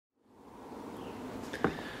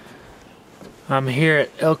I'm here at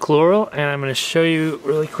Elk Laurel and I'm going to show you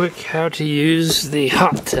really quick how to use the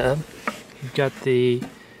hot tub. You've got the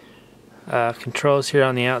controls here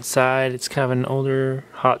on the outside. It's kind of an older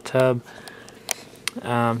hot tub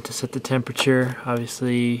to set the temperature.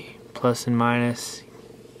 Obviously plus and minus.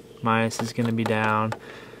 Minus is going to be down.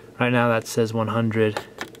 Right now that says 100.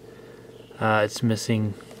 It's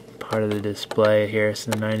missing part of the display here.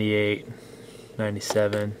 So 98,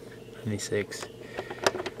 97, 96.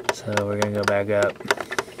 So we're going to go back up.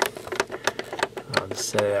 I'll just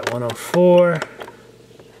set it at 104.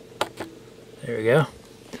 There we go.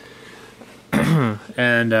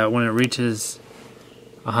 And when it reaches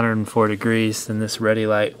 104 degrees, then this ready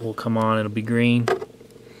light will come on. It'll be green.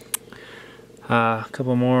 A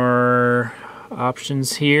couple more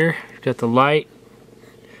options here. You've got the light,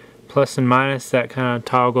 plus and minus, that kind of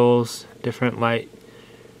toggles different light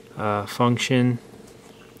function.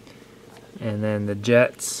 And then the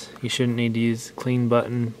jets, you shouldn't need to use the clean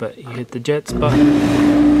button, but you hit the jets button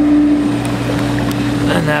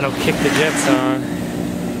and that'll kick the jets on.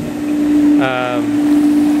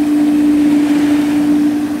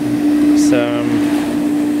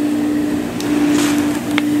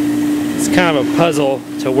 It's kind of a puzzle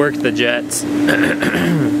to work the jets.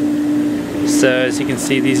 So as you can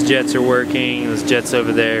see, these jets are working. Those jets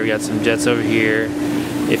over there, we got some jets over here.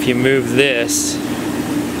 If you move this,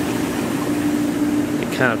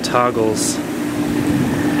 kind of toggles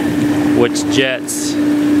which jets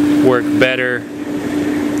work better.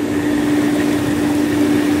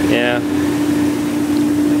 Yeah.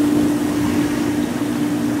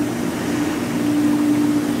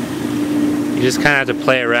 You just kind of have to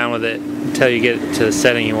play around with it until you get to the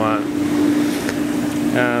setting you want.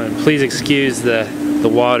 Please excuse the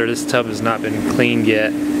water. This tub has not been cleaned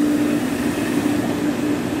yet.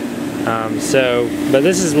 But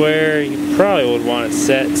this is where you probably would want it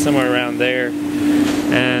set, somewhere around there.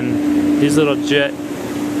 And these little jet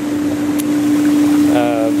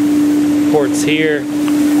ports here,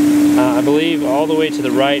 I believe all the way to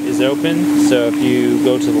the right is open. So if you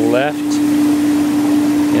go to the left,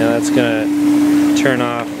 that's going to turn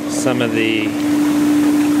off some of the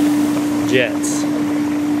jets.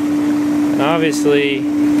 And obviously,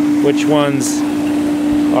 which ones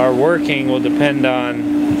are working will depend on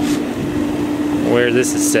where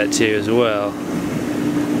this is set to as well.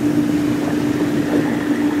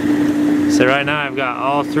 So right now I've got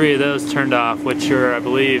all three of those turned off, which are, I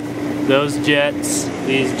believe, those jets,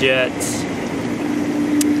 these jets,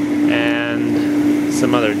 and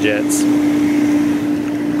some other jets.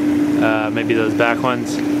 Maybe those back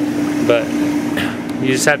ones. But you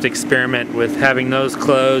just have to experiment with having those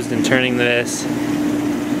closed and turning this.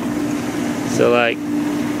 So like,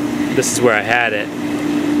 this is where I had it.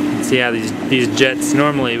 See how these jets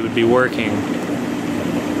normally would be working.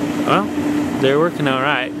 Well, they're working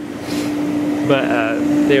alright, but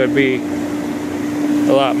they would be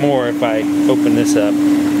a lot more if I open this up.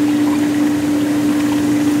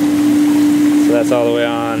 So that's all the way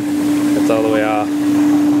on, that's all the way off.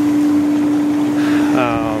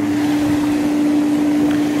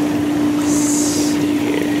 Let's see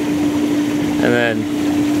here. And then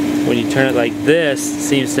when you turn it like this, it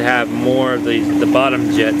seems to have more of the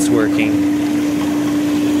bottom jets working.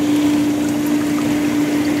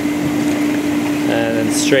 And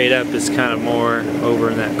then straight up is kind of more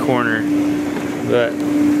over in that corner. But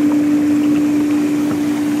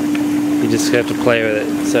you just have to play with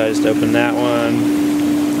it. So I just open that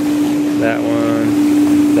one, that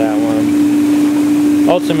one, that one.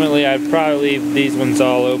 Ultimately, I'd probably leave these ones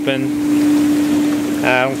all open.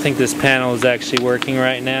 I don't think this panel is actually working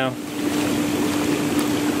right now,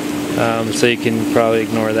 so you can probably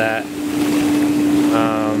ignore that.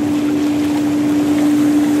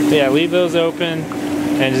 Yeah, leave those open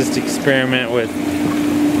and just experiment with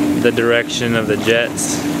the direction of the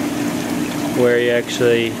jets, where you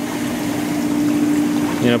actually,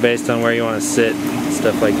 based on where you want to sit,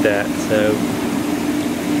 stuff like that. So,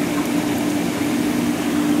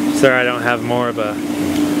 sorry I don't have more of a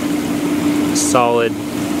solid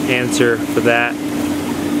answer for that,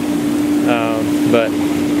 but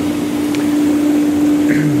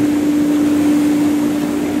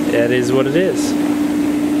that is what it is.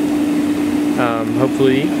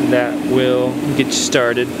 Hopefully that will get you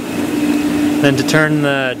started. Then to turn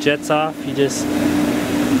the jets off, you just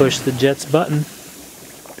push the jets button,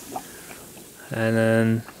 and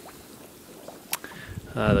then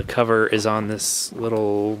the cover is on this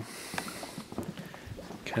little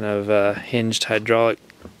kind of hinged hydraulic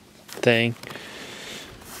thing.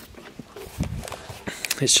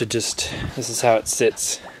 It should just, this is how it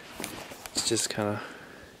sits. It's just kind of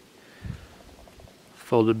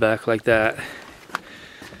folded back like that.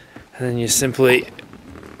 And then you simply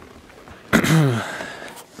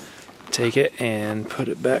take it and put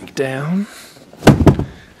it back down,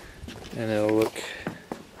 and it'll look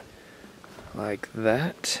like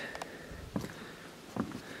that.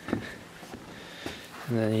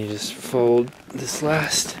 And then you just fold this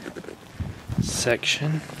last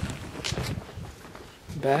section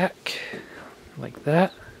back like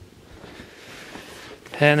that.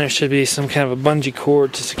 And there should be some kind of a bungee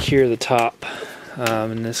cord to secure the top.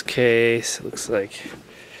 In this case, it looks like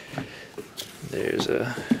there's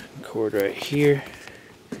a cord right here.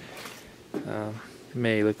 It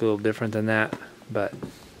may look a little different than that, but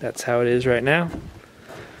that's how it is right now.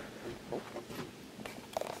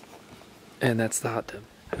 And that's the hot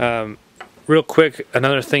tub. Real quick,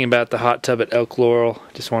 another thing about the hot tub at Elk Laurel,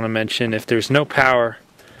 just want to mention, if there's no power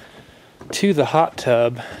to the hot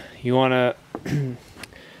tub, you want to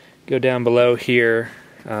go down below here.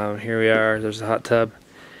 Here we are, there's the hot tub.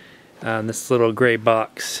 This little gray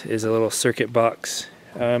box is a little circuit box.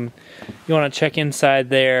 You want to check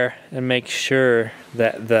inside there and make sure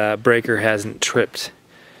that the breaker hasn't tripped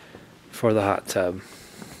for the hot tub.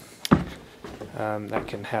 That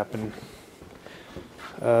can happen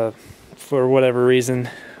for whatever reason,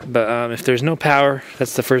 but if there's no power,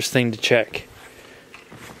 that's the first thing to check.